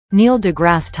Neil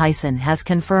deGrasse Tyson has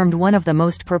confirmed one of the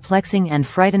most perplexing and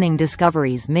frightening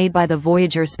discoveries made by the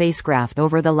Voyager spacecraft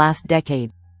over the last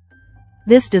decade.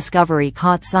 This discovery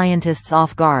caught scientists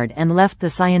off guard and left the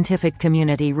scientific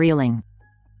community reeling.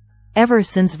 Ever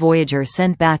since Voyager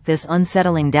sent back this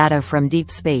unsettling data from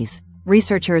deep space,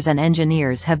 researchers and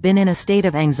engineers have been in a state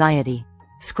of anxiety,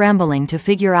 scrambling to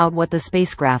figure out what the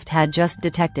spacecraft had just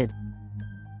detected.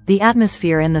 The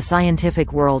atmosphere in the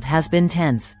scientific world has been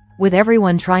tense, with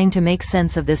everyone trying to make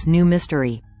sense of this new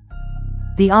mystery.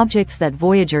 The objects that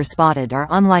Voyager spotted are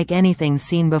unlike anything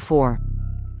seen before.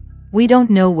 We don't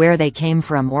know where they came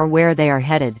from or where they are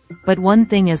headed, but one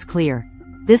thing is clear: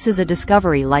 this is a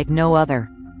discovery like no other.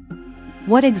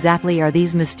 What exactly are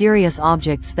these mysterious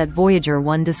objects that Voyager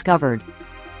 1 discovered?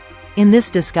 In this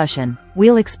discussion,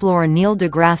 we'll explore Neil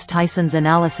deGrasse Tyson's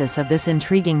analysis of this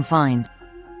intriguing find.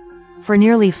 For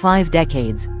nearly 5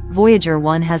 decades, Voyager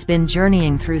 1 has been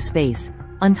journeying through space,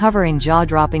 uncovering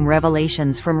jaw-dropping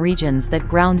revelations from regions that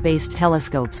ground-based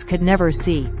telescopes could never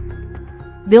see.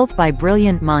 Built by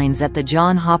brilliant minds at the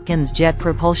Johns Hopkins Jet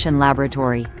Propulsion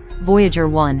Laboratory, Voyager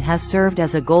 1 has served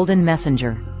as a golden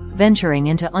messenger, venturing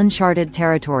into uncharted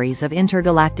territories of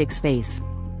intergalactic space.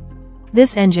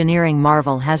 This engineering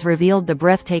marvel has revealed the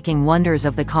breathtaking wonders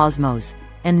of the cosmos,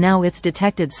 and now it's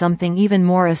detected something even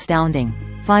more astounding: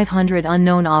 500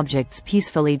 unknown objects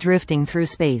peacefully drifting through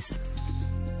space.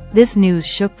 This news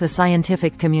shook the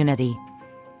scientific community.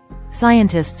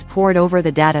 Scientists pored over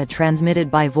the data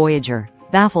transmitted by Voyager,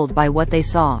 baffled by what they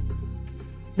saw.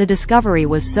 The discovery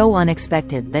was so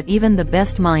unexpected that even the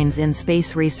best minds in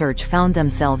space research found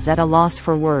themselves at a loss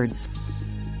for words.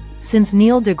 Since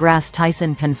Neil deGrasse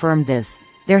Tyson confirmed this,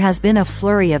 there has been a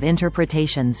flurry of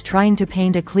interpretations trying to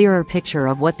paint a clearer picture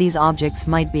of what these objects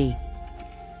might be.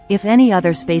 If any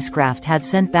other spacecraft had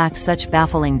sent back such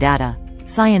baffling data,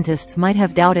 scientists might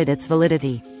have doubted its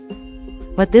validity.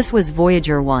 But this was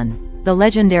Voyager 1, the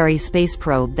legendary space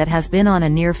probe that has been on a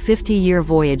near 50-year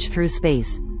voyage through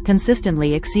space,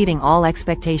 consistently exceeding all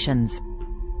expectations.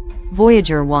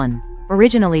 Voyager 1,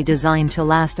 originally designed to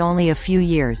last only a few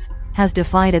years, has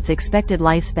defied its expected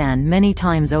lifespan many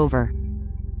times over.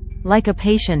 Like a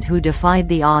patient who defied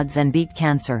the odds and beat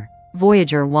cancer,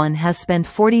 Voyager 1 has spent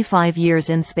 45 years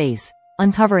in space,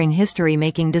 uncovering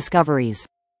history-making discoveries.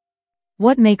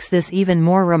 What makes this even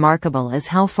more remarkable is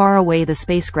how far away the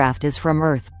spacecraft is from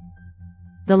Earth.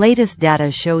 The latest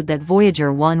data showed that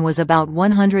Voyager 1 was about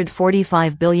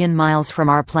 145 billion miles from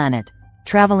our planet,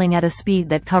 traveling at a speed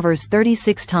that covers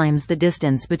 36 times the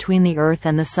distance between the Earth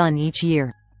and the Sun each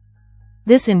year.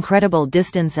 This incredible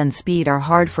distance and speed are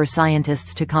hard for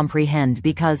scientists to comprehend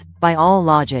because, by all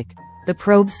logic, the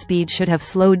probe's speed should have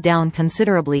slowed down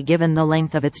considerably given the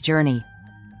length of its journey.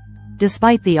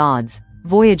 Despite the odds,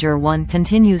 Voyager 1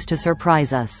 continues to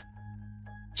surprise us.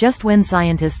 Just when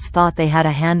scientists thought they had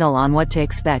a handle on what to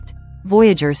expect,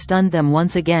 Voyager stunned them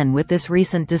once again with this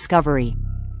recent discovery.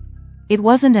 It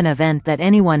wasn't an event that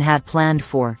anyone had planned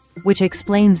for, which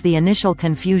explains the initial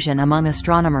confusion among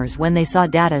astronomers when they saw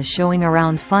data showing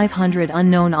around 500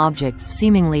 unknown objects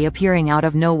seemingly appearing out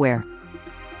of nowhere.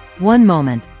 One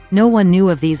moment, no one knew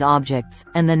of these objects,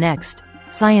 and the next,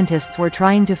 scientists were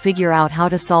trying to figure out how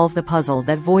to solve the puzzle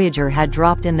that Voyager had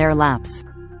dropped in their laps.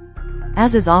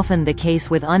 As is often the case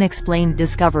with unexplained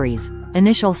discoveries,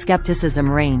 initial skepticism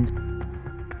reigned.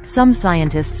 Some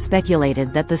scientists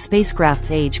speculated that the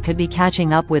spacecraft's age could be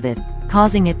catching up with it,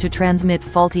 causing it to transmit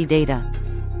faulty data.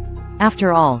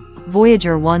 After all,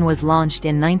 Voyager 1 was launched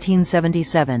in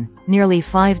 1977, nearly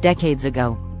 5 decades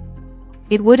ago.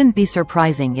 It wouldn't be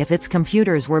surprising if its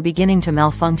computers were beginning to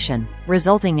malfunction,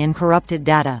 resulting in corrupted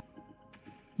data.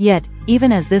 Yet,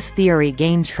 even as this theory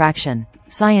gained traction,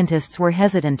 scientists were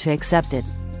hesitant to accept it.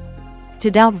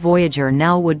 To doubt Voyager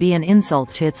now would be an insult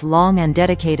to its long and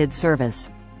dedicated service.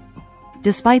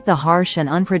 Despite the harsh and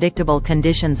unpredictable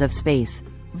conditions of space,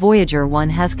 Voyager 1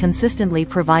 has consistently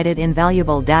provided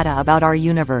invaluable data about our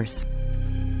universe.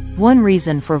 One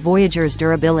reason for Voyager's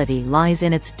durability lies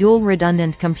in its dual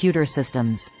redundant computer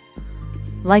systems.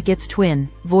 Like its twin,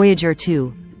 Voyager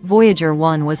 2, Voyager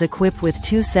 1 was equipped with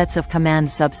 2 sets of command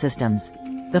subsystems: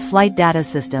 the Flight Data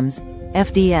Systems,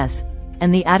 FDS,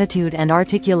 and the Attitude and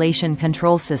Articulation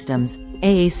Control Systems,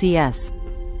 AACS.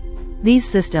 These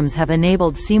systems have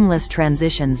enabled seamless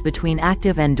transitions between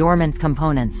active and dormant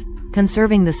components,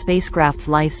 conserving the spacecraft's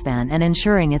lifespan and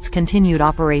ensuring its continued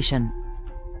operation.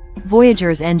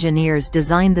 Voyager's engineers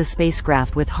designed the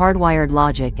spacecraft with hardwired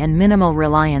logic and minimal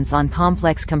reliance on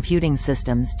complex computing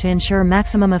systems to ensure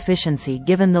maximum efficiency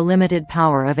given the limited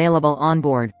power available on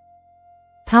board.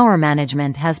 Power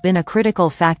management has been a critical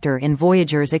factor in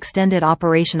Voyager's extended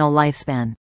operational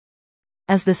lifespan.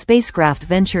 As the spacecraft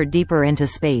ventured deeper into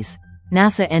space,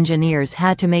 NASA engineers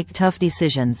had to make tough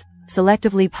decisions,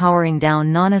 selectively powering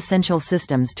down non-essential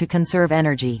systems to conserve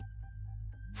energy.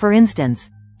 For instance,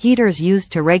 heaters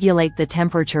used to regulate the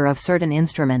temperature of certain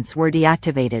instruments were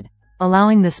deactivated,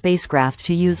 allowing the spacecraft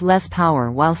to use less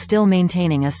power while still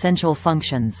maintaining essential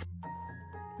functions.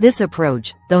 This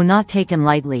approach, though not taken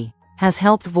lightly, has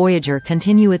helped Voyager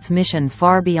continue its mission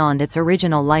far beyond its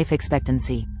original life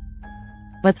expectancy.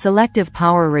 But selective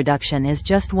power reduction is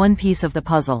just one piece of the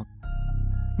puzzle.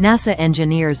 NASA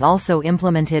engineers also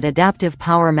implemented adaptive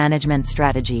power management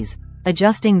strategies,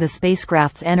 adjusting the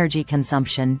spacecraft's energy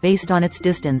consumption based on its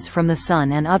distance from the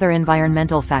Sun and other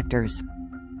environmental factors.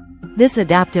 This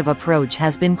adaptive approach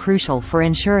has been crucial for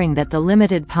ensuring that the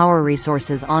limited power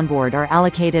resources onboard are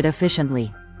allocated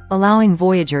efficiently, allowing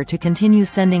Voyager to continue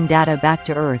sending data back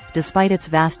to Earth despite its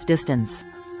vast distance.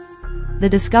 The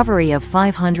discovery of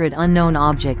 500 unknown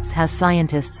objects has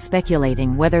scientists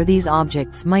speculating whether these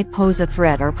objects might pose a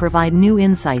threat or provide new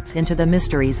insights into the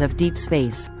mysteries of deep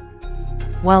space.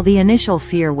 While the initial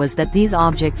fear was that these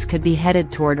objects could be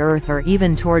headed toward Earth or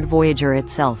even toward Voyager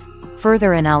itself,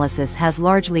 further analysis has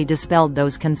largely dispelled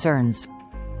those concerns.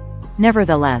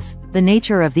 Nevertheless, the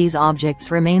nature of these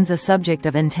objects remains a subject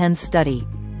of intense study.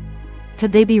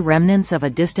 Could they be remnants of a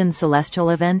distant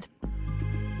celestial event?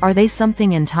 Are they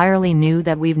something entirely new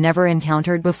that we've never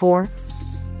encountered before?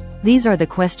 These are the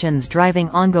questions driving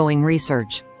ongoing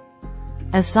research.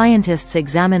 As scientists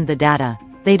examined the data,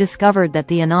 they discovered that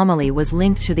the anomaly was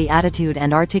linked to the Attitude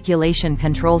and Articulation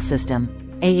Control System,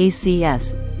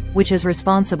 AACS, which is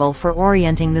responsible for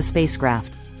orienting the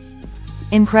spacecraft.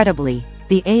 Incredibly,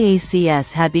 the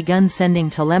AACS had begun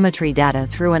sending telemetry data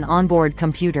through an onboard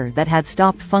computer that had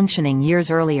stopped functioning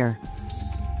years earlier.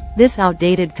 This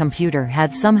outdated computer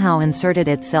had somehow inserted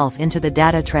itself into the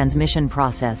data transmission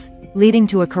process, leading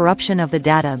to a corruption of the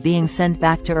data being sent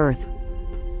back to Earth.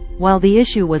 While the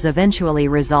issue was eventually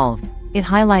resolved, it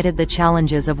highlighted the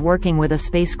challenges of working with a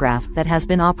spacecraft that has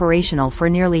been operational for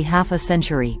nearly half a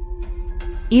century.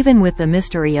 Even with the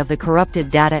mystery of the corrupted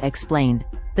data explained,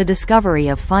 the discovery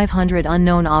of 500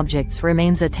 unknown objects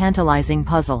remains a tantalizing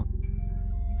puzzle.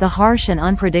 The harsh and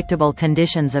unpredictable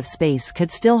conditions of space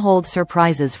could still hold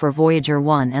surprises for Voyager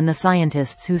 1 and the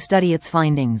scientists who study its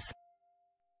findings.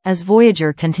 As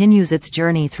Voyager continues its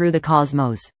journey through the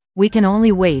cosmos, we can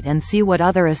only wait and see what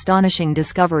other astonishing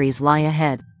discoveries lie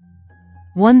ahead.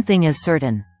 One thing is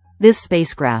certain: this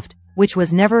spacecraft, which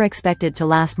was never expected to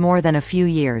last more than a few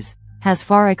years, has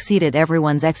far exceeded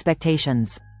everyone's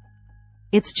expectations.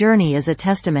 Its journey is a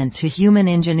testament to human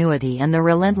ingenuity and the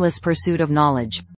relentless pursuit of knowledge.